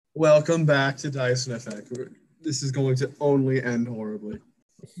Welcome back to Dice and Effect. This is going to only end horribly.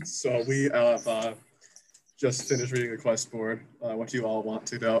 So we have just finished reading the quest board. What do you all want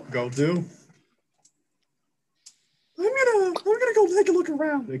to go do? I'm gonna go take a look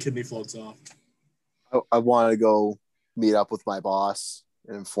around. The kidney floats off. I want to go meet up with my boss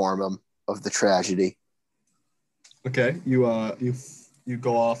and inform him of the tragedy. Okay, you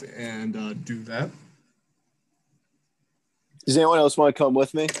go off and do that. Does anyone else want to come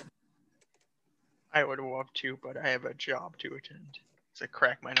with me? I would love to, but I have a job to attend. So I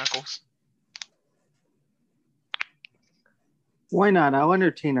crack my knuckles. Why not? I'll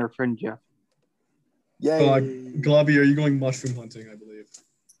entertain our friend Jeff. Yay. Globby, are you going mushroom hunting, I believe?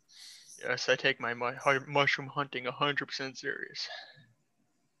 Yes, I take my mushroom hunting 100% serious.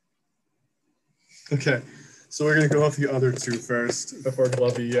 Okay, so we're going to go with the other two first before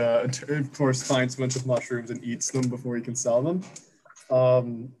Globby, of course, finds a bunch of mushrooms and eats them before he can sell them.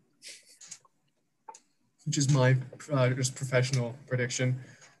 Which is my just professional prediction.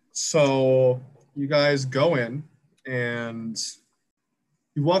 So you guys go in and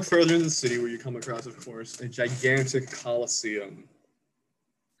you walk further into the city where you come across, of course, a gigantic coliseum.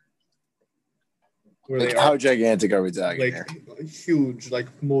 How gigantic are we talking here? Huge, like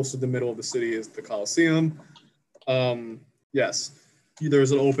most of the middle of the city is the coliseum. Yes,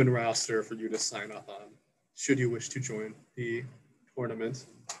 there's an open roster for you to sign up on, should you wish to join the tournament.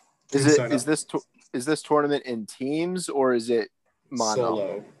 Is this tournament in teams or is it mono?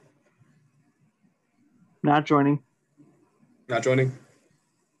 Solo. Not joining. Not joining?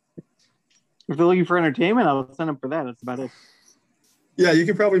 If they're looking for entertainment, I'll sign up for that. That's about it. Yeah, you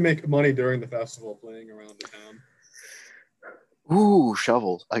can probably make money during the festival playing around the town. Ooh,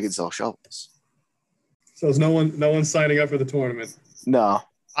 shovels. I can sell shovels. So is no one signing up for the tournament? No.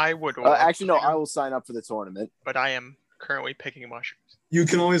 I would. Actually, no, I will sign up for the tournament. But I am currently picking mushrooms. You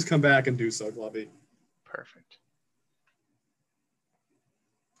can always come back and do so, Globby. Perfect.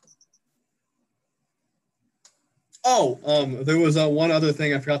 Oh, there was one other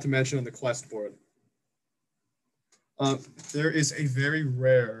thing I forgot to mention on the quest board. There is a very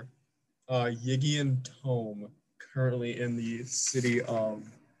rare Yigian tome currently in the city of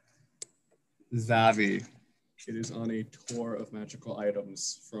Zavi. It is on a tour of magical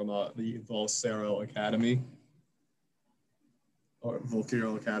items from the Volcero Academy. Or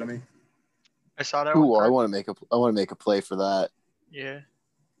Volcero Academy. I saw that. Cool. I want to make a play for that. Yeah.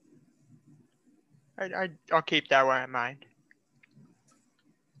 I'll keep that one in mind.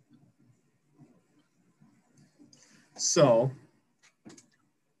 So,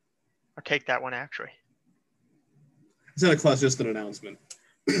 I'll take that one actually. it's not a quest, just an announcement.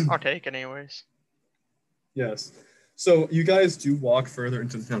 I'll take it anyways. Yes. So you guys do walk further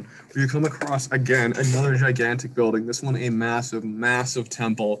into the town. You come across, again, another gigantic building. This one, a massive, massive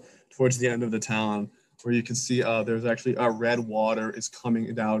temple towards the end of the town, where you can see there's actually red water is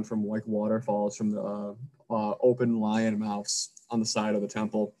coming down from like waterfalls from the open lion mouths on the side of the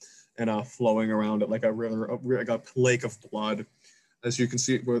temple and flowing around it like a river, like a lake of blood. As you can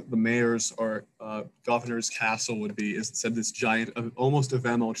see, where the mayor's or governor's castle would be, is said this giant, almost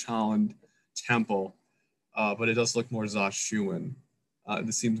Avnessa temple. But it does look more Zashuan.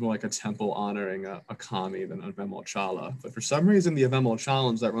 This seems more like a temple honoring a kami than a Avnessa. But for some reason, the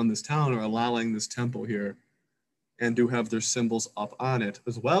Avnessans that run this town are allowing this temple here and do have their symbols up on it,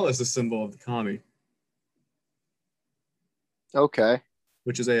 as well as the symbol of the kami. Okay.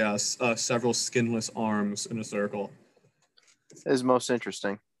 Which is several skinless arms in a circle. That is most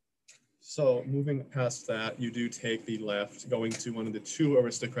interesting. So moving past that, you do take the left, going to one of the two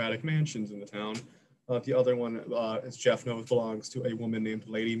aristocratic mansions in the town. The other one, as Jeff knows, belongs to a woman named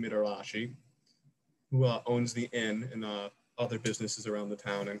Lady Midarashi, who owns the inn and other businesses around the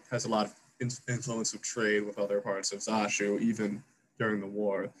town and has a lot of influence of trade with other parts of Zashu, even during the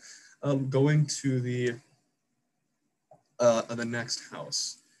war. Going to the next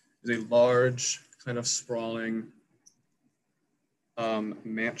house is a large, kind of sprawling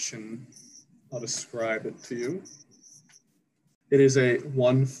mansion. I'll describe it to you. It is a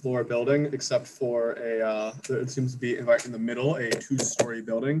one-floor building, except for it seems to be right in the middle, a two-story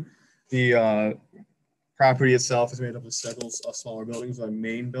building. The property itself is made up of several smaller buildings, a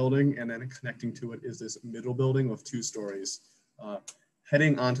main building, and then connecting to it is this middle building with 2 stories.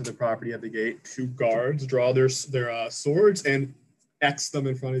 Heading onto the property at the gate, 2 guards draw their swords and X them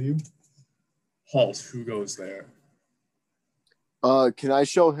in front of you. Halt, who goes there? Can I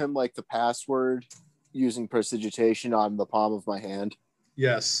show him like the password using prestidigitation on the palm of my hand?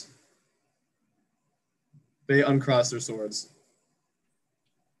 Yes. They uncross their swords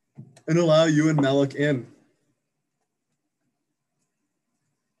and allow you and Malik in.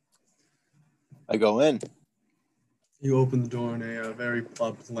 I go in. You open the door and a very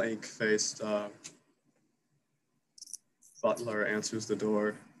blank-faced butler answers the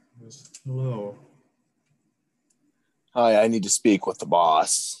door. He goes, hello. Hi, I need to speak with the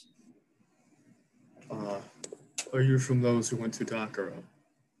boss. Are you from those who went to Dakara?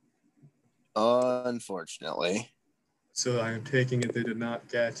 Unfortunately. So I am taking it they did not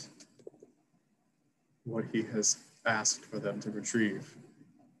get what he has asked for them to retrieve.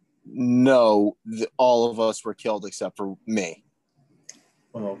 No, all of us were killed except for me.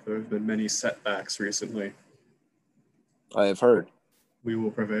 Well, there have been many setbacks recently. I have heard. We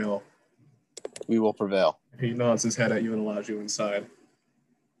will prevail. We will prevail. He nods his head at you and allows you inside.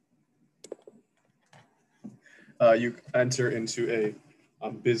 You enter into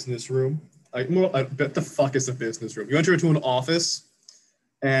a business room. What the fuck is a business room? You enter into an office,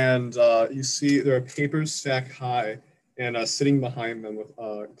 and you see there are papers stacked high, and sitting behind them with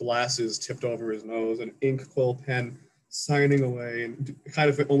glasses tipped over his nose, an ink quill pen, signing away, and kind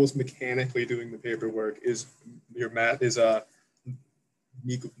of almost mechanically doing the paperwork is your your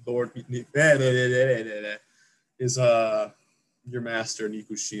master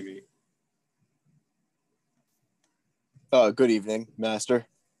Nikushimi. Good evening, master.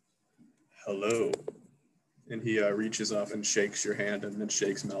 Hello. And he reaches up and shakes your hand and then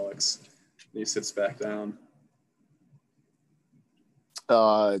shakes Malik's. And he sits back down.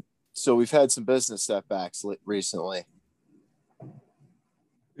 So we've had some business setbacks recently.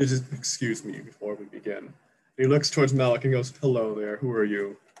 Excuse me before we begin. He looks towards Malik and goes, hello there, who are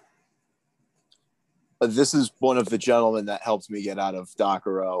you? This is one of the gentlemen that helped me get out of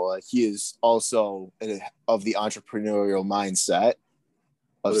Dakaro. He is also of the entrepreneurial mindset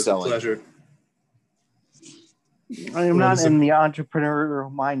of selling. It's a pleasure. I am not in the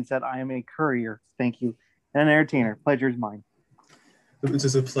entrepreneurial mindset. I am a courier. Thank you. And an entertainer. Pleasure is mine. It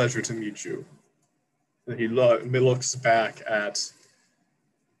is a pleasure to meet you. And he looks back at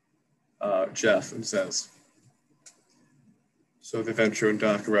Jeff and says, so the venture in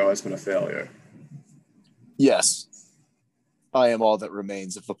Dakaro has been a failure. Yes. I am all that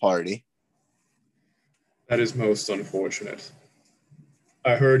remains of the party. That is most unfortunate.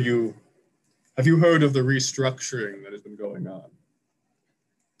 Have you heard of the restructuring that has been going on?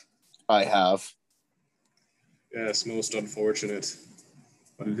 I have. Yes, most unfortunate.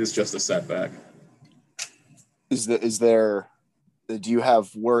 But it is just a setback. Do you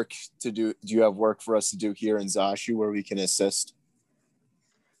have work to do? Do you have work for us to do here in Zashu where we can assist?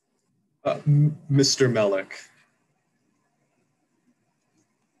 Mr. Melik.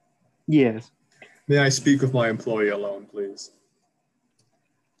 Yes. May I speak with my employee alone, please?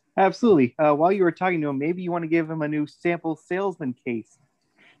 Absolutely. While you were talking to him, maybe you want to give him a new sample salesman case.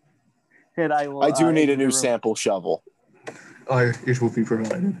 And I do need a new sample shovel. It will be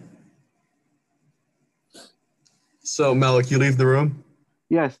provided. So, Malik, you leave the room?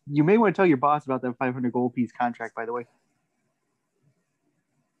 Yes. You may want to tell your boss about that 500 gold piece contract, by the way.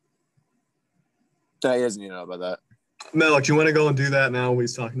 He doesn't even know about that. Malik, you want to go and do that now when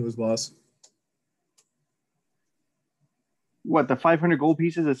he's talking to his boss? What, the 500 gold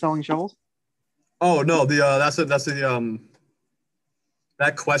pieces of selling shovels? Oh no, that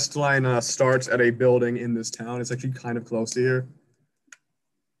quest line starts at a building in this town. It's actually kind of close to here.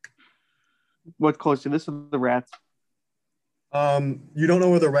 What's close to this or the rats? You don't know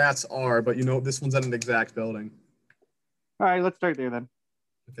where the rats are, but you know this one's at an exact building. All right, let's start there then.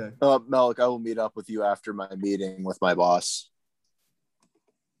 Okay. Malik, I will meet up with you after my meeting with my boss.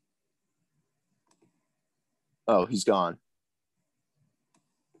 Oh, he's gone.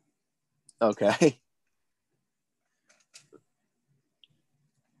 Okay.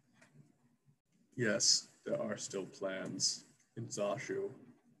 Yes, there are still plans in Zashu.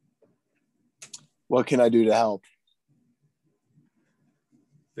 What can I do to help?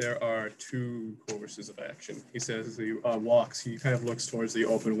 There are two courses of action. He says as he walks, he kind of looks towards the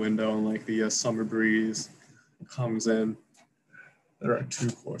open window and like the summer breeze comes in. There are two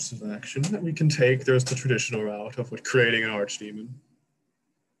courses of action that we can take. There's the traditional route of creating an archdemon,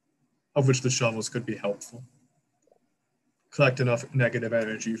 of which the shovels could be helpful. Collect enough negative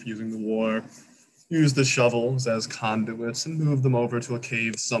energy for using the war, use the shovels as conduits, and move them over to a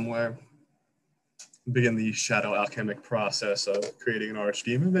cave somewhere. Begin the shadow alchemic process of creating an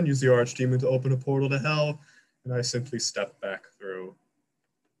archdemon, then use the archdemon to open a portal to hell, and I simply step back through.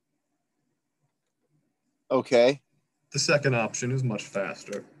 Okay. The second option is much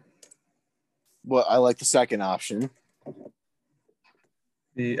faster. Well, I like the second option.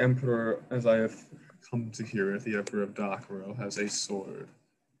 The Emperor, as I have come to hear it, the Emperor of Dakaro has a sword.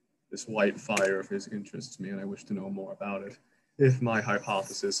 This white fire of his interests me, and I wish to know more about it. If my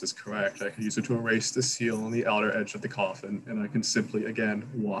hypothesis is correct, I could use it to erase the seal on the outer edge of the coffin, and I can simply, again,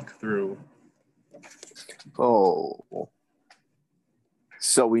 walk through. Oh.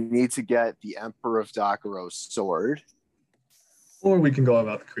 So we need to get the Emperor of Dakuro's sword. Or we can go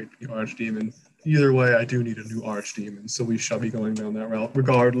about creating the archdemon. Either way, I do need a new archdemon, so we shall be going down that route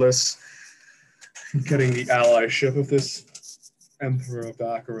regardless. Getting the allyship of this Emperor of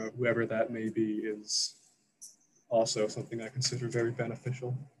Dakura, whoever that may be, is also something I consider very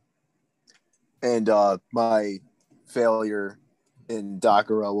beneficial. And my failure in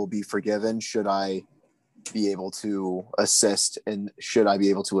Dakura will be forgiven should I be able to assist, and should I be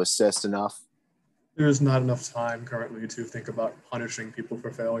able to assist enough? There's not enough time currently to think about punishing people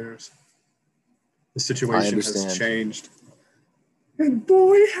for failures. The situation has changed. And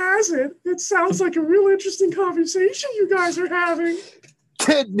boy, has it. It sounds like a real interesting conversation you guys are having.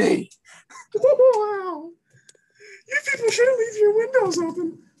 Kidney! Wow. You people shouldn't leave your windows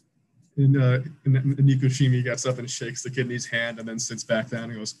open. And Nikushimi gets up and shakes the kidney's hand and then sits back down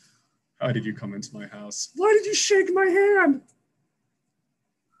and goes, how did you come into my house? Why did you shake my hand?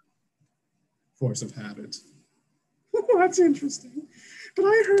 Force of habit. That's interesting. But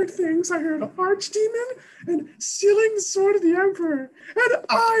I heard things. I heard an archdemon and stealing the sword of the Emperor. And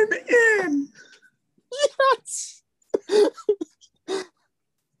I'm in! Yes!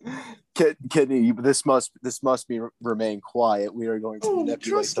 Kidney, this must remain quiet. We are going to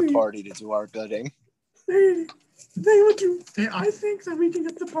manipulate the party to do our bidding. They would do. I think that we can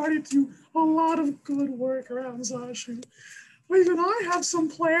get the party to do a lot of good work around Zashu. Even I have some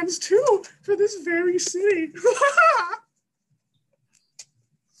plans too for this very city.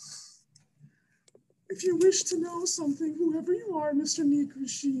 If you wish to know something, whoever you are, Mr.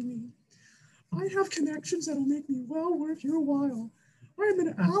 Nikushimi, I have connections that'll make me well worth your while. I'm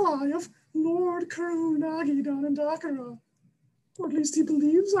an ally of Lord Kurunagi down in Dakara. Or at least he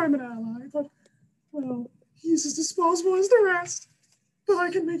believes I'm an ally, but, well, he's as disposable as the rest. But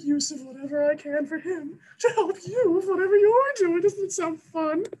I can make use of whatever I can for him to help you with whatever you're doing. Doesn't it sound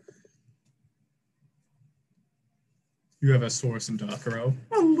fun? You have a source in Dakaro?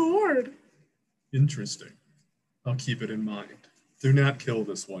 Oh, Lord. Interesting. I'll keep it in mind. Do not kill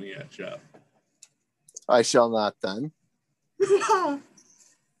this one yet, Jeff. I shall not then.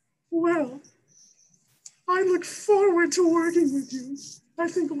 Well, I look forward to working with you. I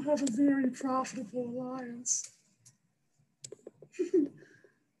think we'll have a very profitable alliance.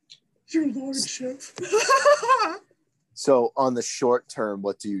 Your lordship. So on the short term,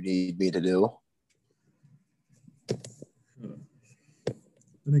 what do you need me to do?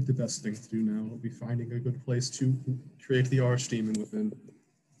 I think the best thing to do now will be finding a good place to create the archdemon within,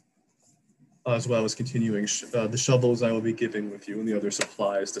 as well as continuing. The shovels I will be giving with you and the other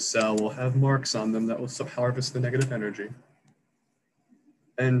supplies to sell will have marks on them that will harvest the negative energy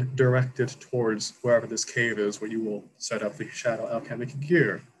and direct it towards wherever this cave is, where you will set up the shadow alchemic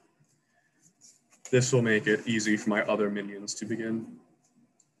gear. This will make it easy for my other minions to begin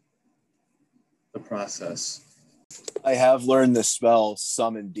the process. I have learned the spell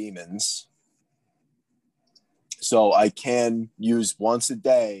Summon Demons. So I can use once a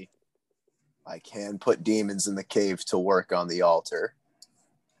day. I can put demons in the cave to work on the altar.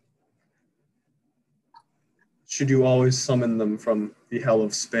 Should you always summon them from the Hell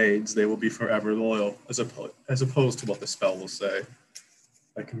of Spades, they will be forever loyal, as opposed to what the spell will say.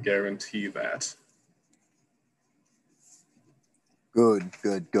 I can guarantee that. Good.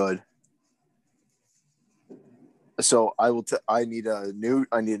 So I need a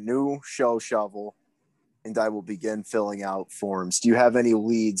new show shovel, and I will begin filling out forms. Do you have any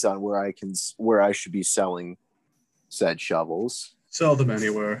leads on where I should be selling said shovels? Sell them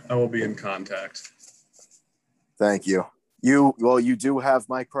anywhere. I will be in contact. Thank you. You do have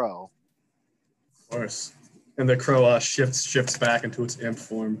my crow. Of course. And the crow shifts back into its imp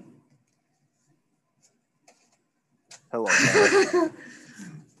form. Hello.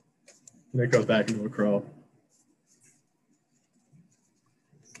 And it goes back into a crow.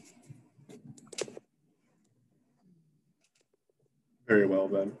 Very well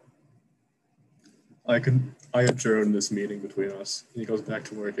then. I adjourn this meeting between us. And he goes back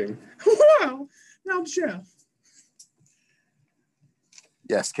to working. Wow! Now Jeff.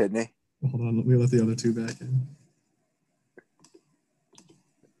 Yes, Kidney. Hold on, let me let the other two back in.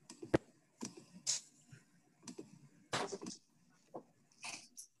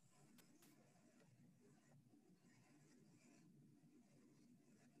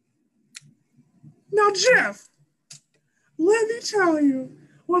 Now, Jeff, let me tell you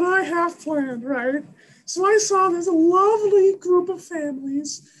what I have planned, right? So I saw this lovely group of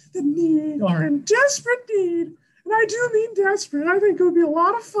families that are in desperate need And I do mean desperate. I think it would be a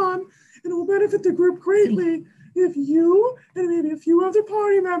lot of fun, and it will benefit the group greatly if you and maybe a few other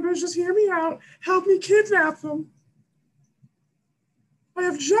party members just hear me out, help me kidnap them. I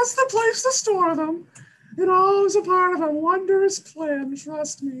have just the place to store them. It all is a part of a wondrous plan,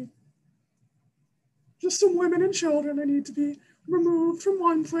 trust me. Just some women and children that need to be removed from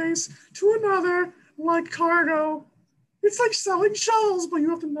one place to another like cargo. It's like selling shells, but you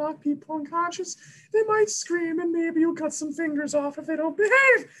have to knock people unconscious. They might scream, and maybe you'll cut some fingers off if they don't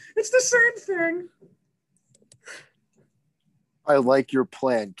behave. It's the same thing. I like your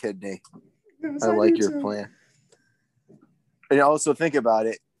plan, Kidney. Yes, I like your too. plan. And also think about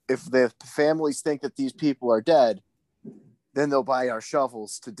it. If the families think that these people are dead, then they'll buy our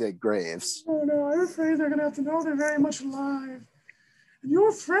shovels to dig graves. Oh no, I'm afraid they're gonna have to know they're very much alive. And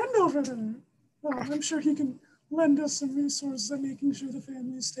your friend over there, well, I'm sure he can lend us some resources on making sure the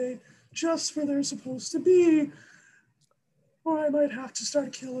families stay just where they're supposed to be. Or I might have to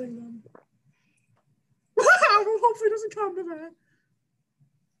start killing them. Hopefully it doesn't come to that.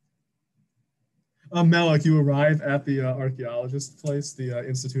 Malik, you arrive at the archaeologist's place, the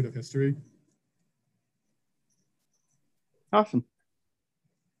Institute of History. Awesome.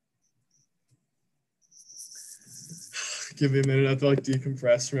 Give me a minute. I have to like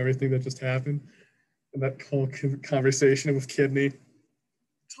decompress from everything that just happened. And that whole conversation with Kidney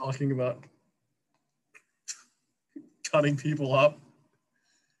talking about cutting people up.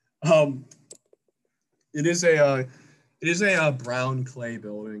 It is a brown clay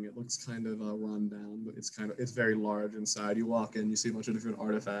building. It looks kind of run down, but it's very large inside. You walk in, you see a bunch of different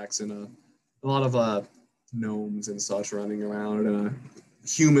artifacts and a lot of gnomes and such running around,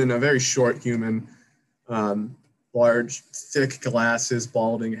 and a very short human, large, thick glasses,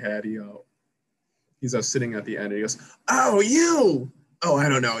 balding head. He's sitting at the end. And he goes, "Oh, you! Oh, I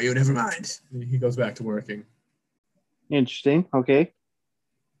don't know you. Never mind." And he goes back to working. Interesting. Okay.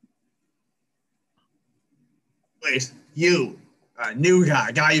 Wait, you, new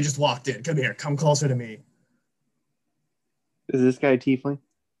guy you just walked in. Come here. Come closer to me. Is this guy a tiefling?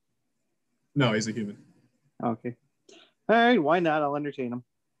 No, he's a human. Okay. All right. Why not? I'll entertain him.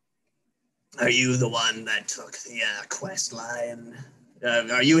 Are you the one that took the quest line?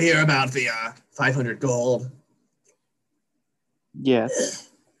 Are you here about the 500 gold? Yes.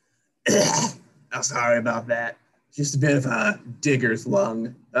 I'm sorry about that. Just a bit of a digger's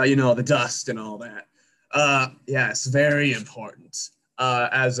lung. The dust and all that. Yes, very important.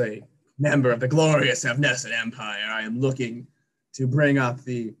 As a member of the glorious Avnessa Empire, I am looking to bring up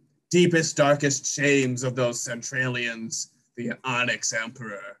the deepest, darkest shames of those Centralians, the Onyx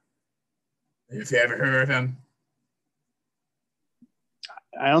Emperor. Have you ever heard of him?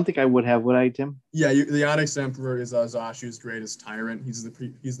 I don't think I would have, would I, Tim? Yeah, the Onyx Emperor is Zashu's greatest tyrant. He's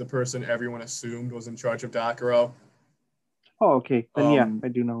the person everyone assumed was in charge of Dakaro. Oh, okay. Then yeah, I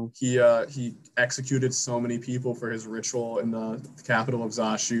do know. He executed so many people for his ritual in the capital of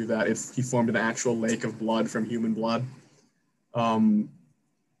Zashu that he formed an actual lake of blood from human blood.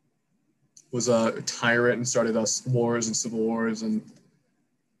 Was a tyrant and started wars and civil wars, and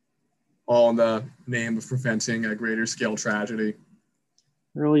all in the name of preventing a greater scale tragedy.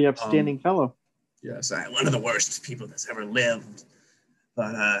 Really upstanding fellow. Yes, one of the worst people that's ever lived.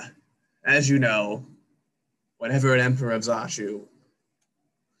 But as you know, whenever an emperor of Zashu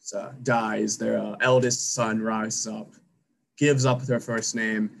dies, their eldest son rises up, gives up their first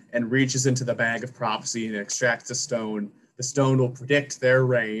name, and reaches into the bag of prophecy and extracts a stone. The stone will predict their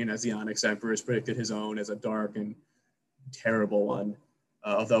reign, as the Onyx Emperor has predicted his own as a dark and terrible one.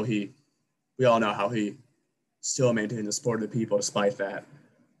 Although we all know how he still maintains the support of the people despite that.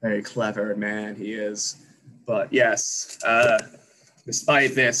 Very clever man he is. But yes,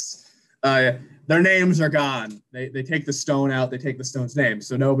 despite this, their names are gone. They take the stone out. They take the stone's name.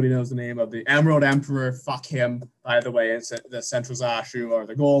 So nobody knows the name of the Emerald Emperor. Fuck him, by the way. It's the Central Zashu, or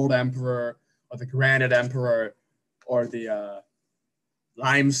the Gold Emperor, or the Granite Emperor, or the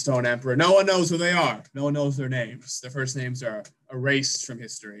Limestone Emperor. No one knows who they are. No one knows their names. Their first names are erased from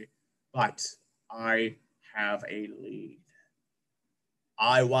history. But I have a lead.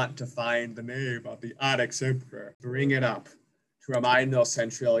 I want to find the name of the Onyx Emperor, bring it up to remind those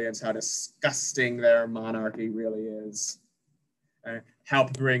Centralians how disgusting their monarchy really is, and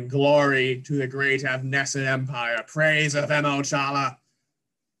help bring glory to the great Avnessa Empire. Praise of Emochala.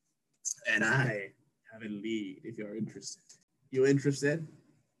 And I have a lead if you're interested. You interested?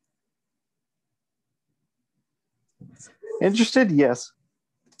 Interested? Yes.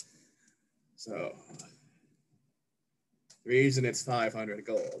 So, the reason it's 500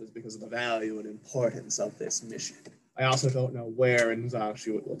 gold is because of the value and importance of this mission. I also don't know where in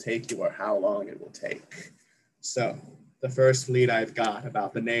Zashu it will take you or how long it will take. So, the first lead I've got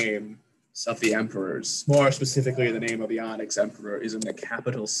about the name of the emperors, more specifically the name of the Onyx Emperor, is in the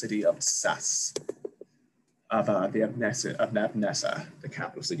capital city of Sas, of the Avnessa, the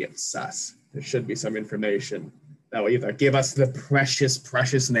capital city of Sas. There should be some information that will either give us the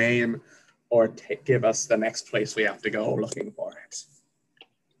precious name or give us the next place we have to go looking for it.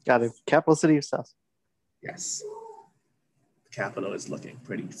 Got it. Capital city of South. Yes. The capital is looking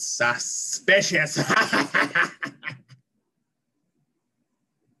pretty suspicious.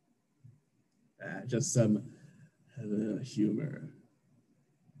 Just some humor.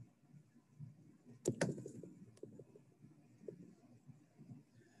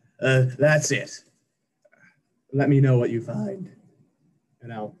 That's it. Let me know what you find,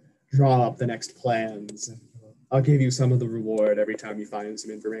 and I'll draw up the next plans. I'll give you some of the reward every time you find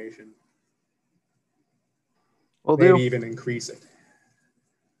some information. Will Maybe do. even increase it.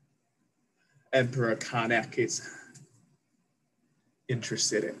 Emperor Kanek is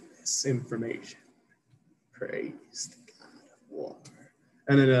interested in this information. Praise the god of war.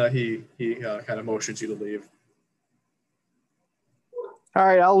 And then he kind of motions you to leave. All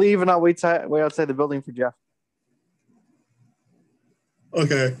right, I'll leave and I'll wait outside the building for Jeff.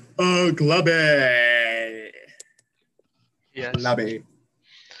 Okay. Oh, Glubby. Yes. Glubby.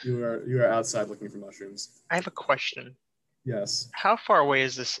 You are outside looking for mushrooms. I have a question. Yes. How far away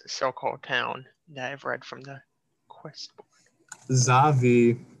is this so-called town that I've read from the quest book?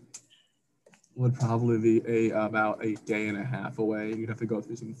 Zavi would probably be about a day and a half away. You'd have to go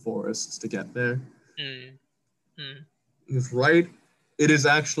through some forests to get there. It's right. It is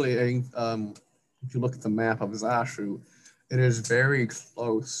actually if you look at the map of Zashu, it is very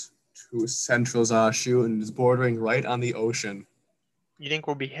close to central Zashu and is bordering right on the ocean. You think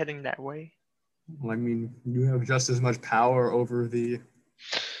we'll be heading that way? Well, I mean, you have just as much power over the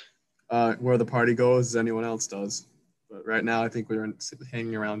where the party goes as anyone else does. But right now, I think we're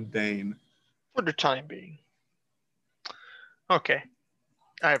hanging around Dain. For the time being. Okay.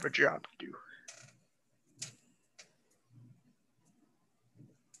 I have a job to do.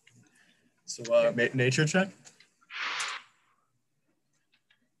 So, nature check?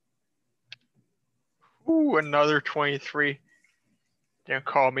 Ooh, another 23. Don't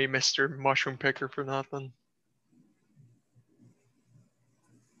call me Mr. Mushroom Picker for nothing.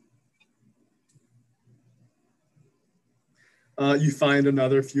 You find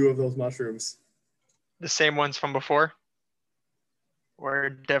another few of those mushrooms. The same ones from before? Or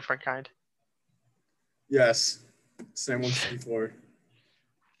a different kind? Yes, same ones before.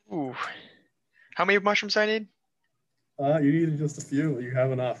 Ooh. How many mushrooms do I need? You need just a few. You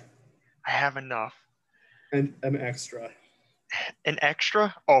have enough. I have enough. And an extra. An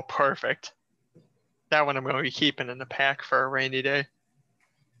extra? Oh, perfect. That one I'm going to be keeping in the pack for a rainy day.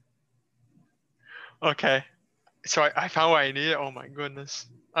 Okay. So I found what I needed. Oh my goodness.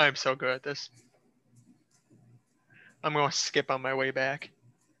 I am so good at this. I'm going to skip on my way back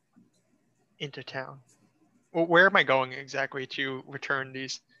into town. Well, where am I going exactly to return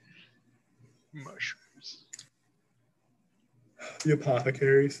these mushrooms? The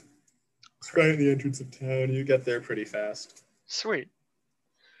apothecaries. It's right at the entrance of town. You get there pretty fast. Sweet.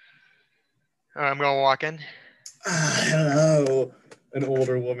 I'm going to walk in. Hello. An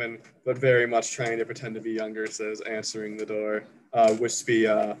older woman, but very much trying to pretend to be younger, says, answering the door. Wispy,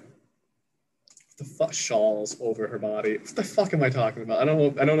 the shawls over her body. What the fuck am I talking about? I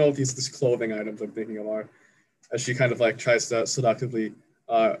don't know if these clothing items I'm thinking of are. As she kind of like tries to seductively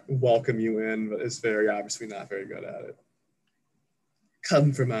welcome you in, but is very obviously not very good at it.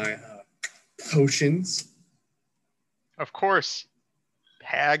 Come for my potions. Of course.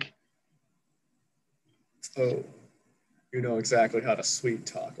 Hag. Oh, you know exactly how to sweet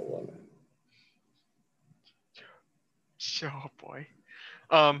talk a woman. Oh boy.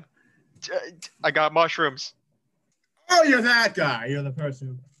 I got mushrooms. Oh, you're that guy. You're the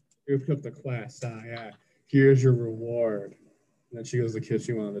person who took the quest. Yeah. Here's your reward. And then she goes to kiss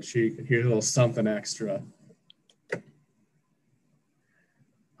you on the cheek, and here's a little something extra.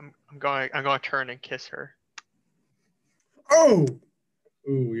 I'm going to turn and kiss her. Oh!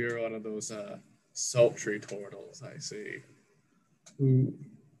 Ooh, you're one of those sultry turtles, I see. Ooh.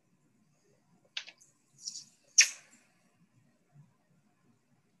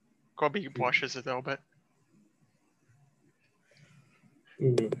 Gobi washes it a little bit.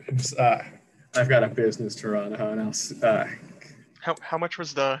 Ooh. I've got a business to run, huh? How much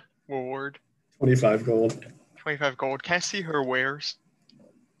was the reward? 25 gold. 25 gold. Can I see her wares?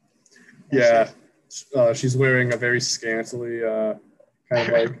 Yeah. She's wearing a very scantily kind of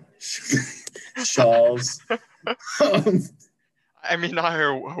like shawls. I mean, not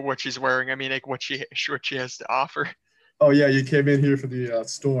her what she's wearing. I mean, like what she has to offer. Oh yeah, you came in here for the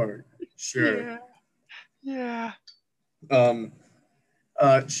store. Sure. Yeah.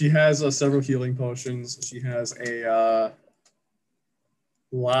 She has several healing potions. She has a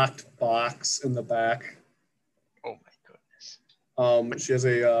locked box in the back. Oh my goodness. She has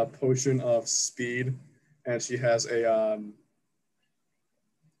a potion of speed, and she has a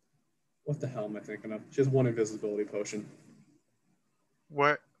what the hell am I thinking of? She has one invisibility potion.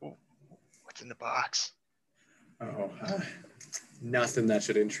 What's in the box? Oh, nothing that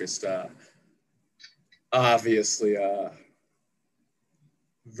should interest. Obviously,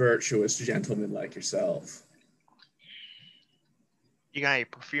 virtuous gentleman like yourself. You got any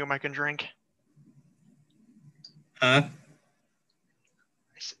perfume I can drink? Huh?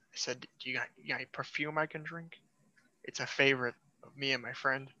 I said, you got any perfume I can drink? It's a favorite of me and my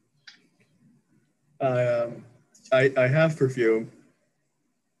friend. I have perfume,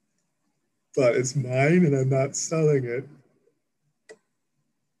 but it's mine and I'm not selling it.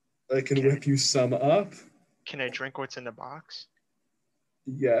 I can whip you some up. Can I drink what's in the box?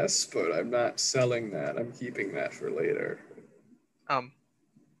 Yes, but I'm not selling that. I'm keeping that for later. How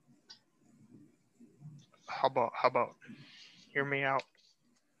about hear me out?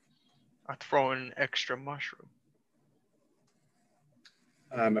 I'll throw in an extra mushroom.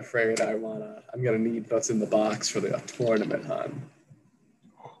 I'm afraid I'm gonna need what's in the box for the tournament, hon.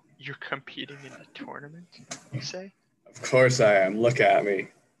 Oh, you're competing in the tournament, you say? Of course I am. Look at me.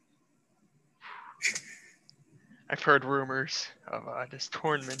 I've heard rumors of this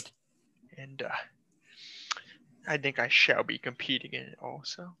tournament, and I think I shall be competing in it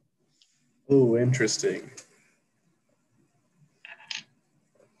also. Oh, interesting.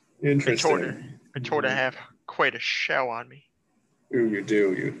 Interesting. I told I have quite a shell on me. Ooh, you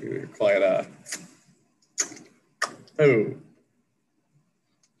do. You're quite a. Oh.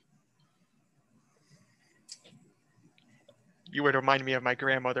 You would remind me of my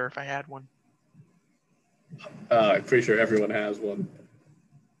grandmother if I had one. I'm pretty sure everyone has one.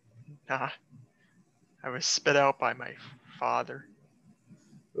 Nah. I was spit out by my father.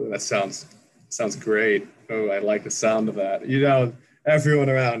 Ooh, that sounds great. Oh, I like the sound of that. You know, everyone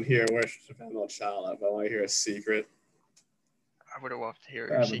around here worships Avnessa, but I want to hear a secret. I would have loved to hear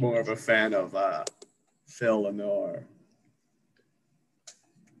your I'm secret. more of a fan of Phil Lenore.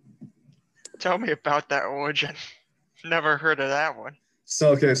 Tell me about that origin. Never heard of that one.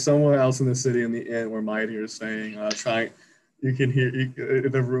 So, okay, somewhere else in the city in the inn where Mighty is staying, you can hear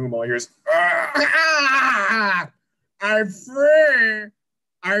in the room all hears, I'm free.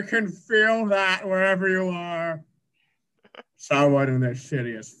 I can feel that wherever you are. Someone in this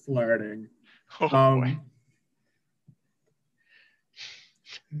city is flirting. Oh, boy.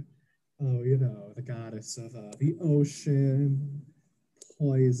 Oh, you know, the goddess of the ocean,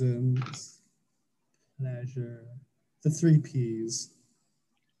 poisons, pleasure, the 3 Ps.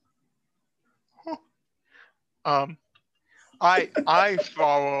 I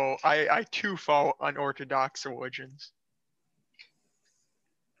too follow unorthodox origins.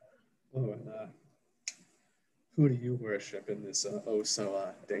 Oh, and who do you worship in this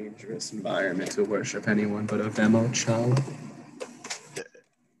dangerous environment to worship anyone but a Avnessa?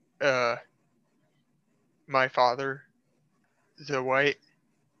 My father, the white.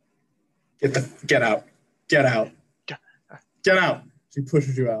 Get out. She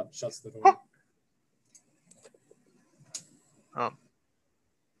pushes you out, shuts the door.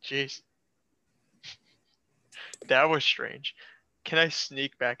 Jeez. That was strange. Can I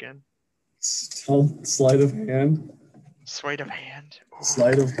sneak back in? Sleight of hand. Sleight of hand. Ooh.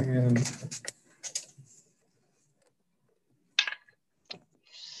 Sleight of hand.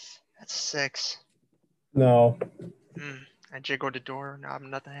 That's 6. No. I jiggle the door.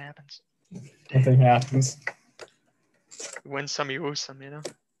 Nothing happens. Nothing happens. You win some, you lose some, you know?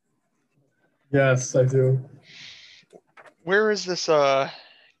 Yes, I do. Where is this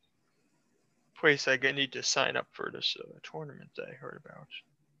place I need to sign up for this tournament that I heard about?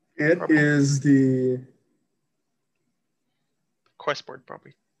 It is the quest board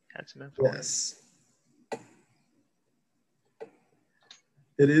probably had some info. Yes.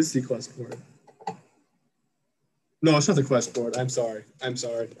 It is the quest board. No, it's not the quest board. I'm sorry.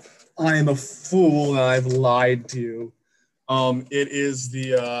 I am a fool and I've lied to you. It is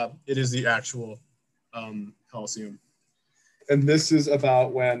the actual Coliseum. And this is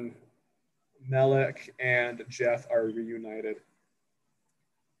about when Melek and Jeff are reunited.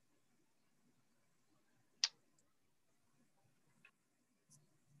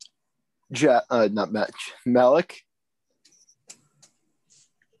 Not match. Melek?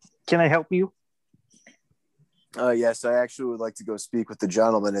 Can I help you? Yes, I actually would like to go speak with the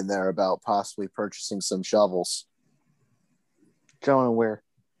gentleman in there about possibly purchasing some shovels Gentlemen, where?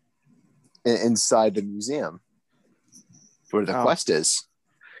 inside the museum where the Oh. quest is.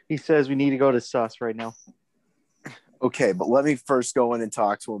 He says we need to go to Sus right now. Okay, but let me first go in and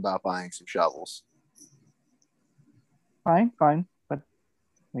talk to him about buying some shovels. Fine, but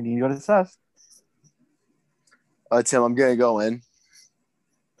we need to go to Sus. Tim, I'm going to go in.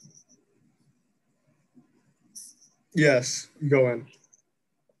 Yes, go in.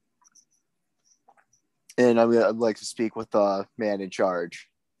 And I'd like to speak with the man in charge.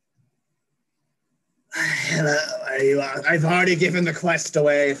 Hello, I've already given the quest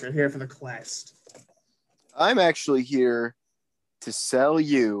away if you're here for the quest. I'm actually here to sell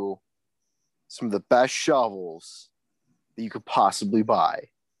you some of the best shovels that you could possibly buy.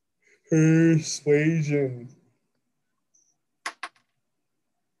 Persuasion.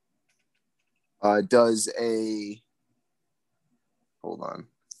 Does a... Hold on.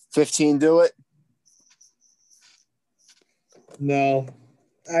 15 do it? No,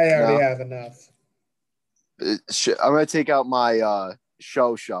 I already have enough. I'm going to take out my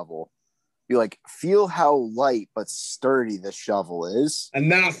show shovel. Be like, feel how light but sturdy this shovel is.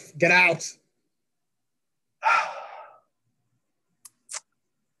 Enough. Get out.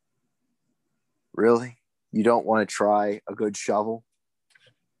 Really? You don't want to try a good shovel?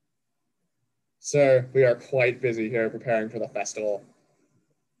 Sir, we are quite busy here preparing for the festival.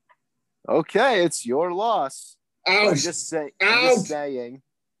 Okay, it's your loss. Ouch. I'm just saying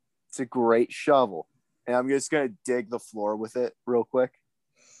it's a great shovel. And I'm just going to dig the floor with it real quick.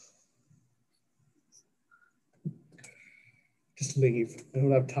 Just leave. I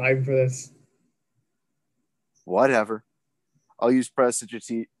don't have time for this. Whatever. I'll use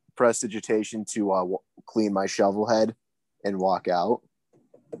prestidigitation to clean my shovel head and walk out.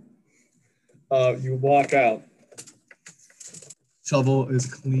 You walk out. Shovel is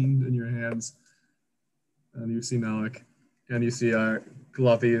cleaned in your hands. And you see Malik. And you see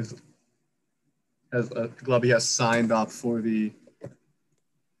Glovey has signed up for the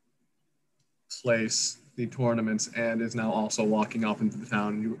place, the tournaments, and is now also walking off into the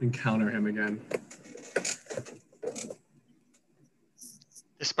town. You encounter him again.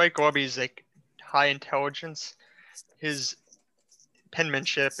 Despite Gorby's high intelligence, his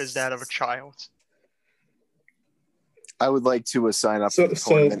penmanship is that of a child. I would like to sign up for the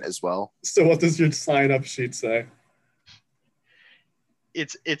tournament as well. So what does your sign-up sheet say?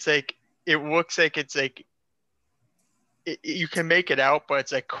 It looks like it's you can make it out,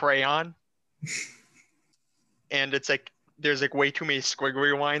 but it's crayon. And it's there's way too many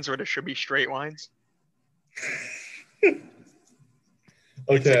squiggly lines where there should be straight lines.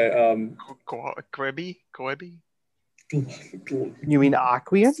 Okay. Glibby? You mean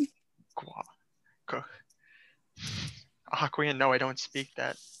Aquian? Aquian? No, I don't speak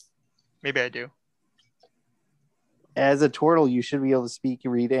that. Maybe I do. As a turtle, you should be able to speak,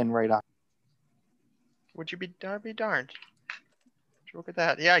 read, and write. Would you be darned? Look at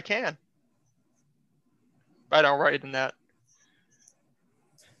that. Yeah, I can. But I don't write in that.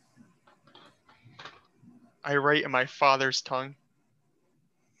 I write in my father's tongue.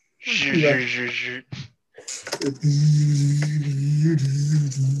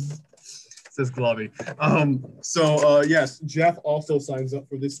 Says Glovey. Yes, Jeff also signs up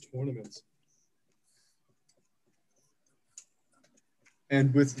for this tournament.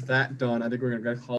 And with that done, I think we're going to call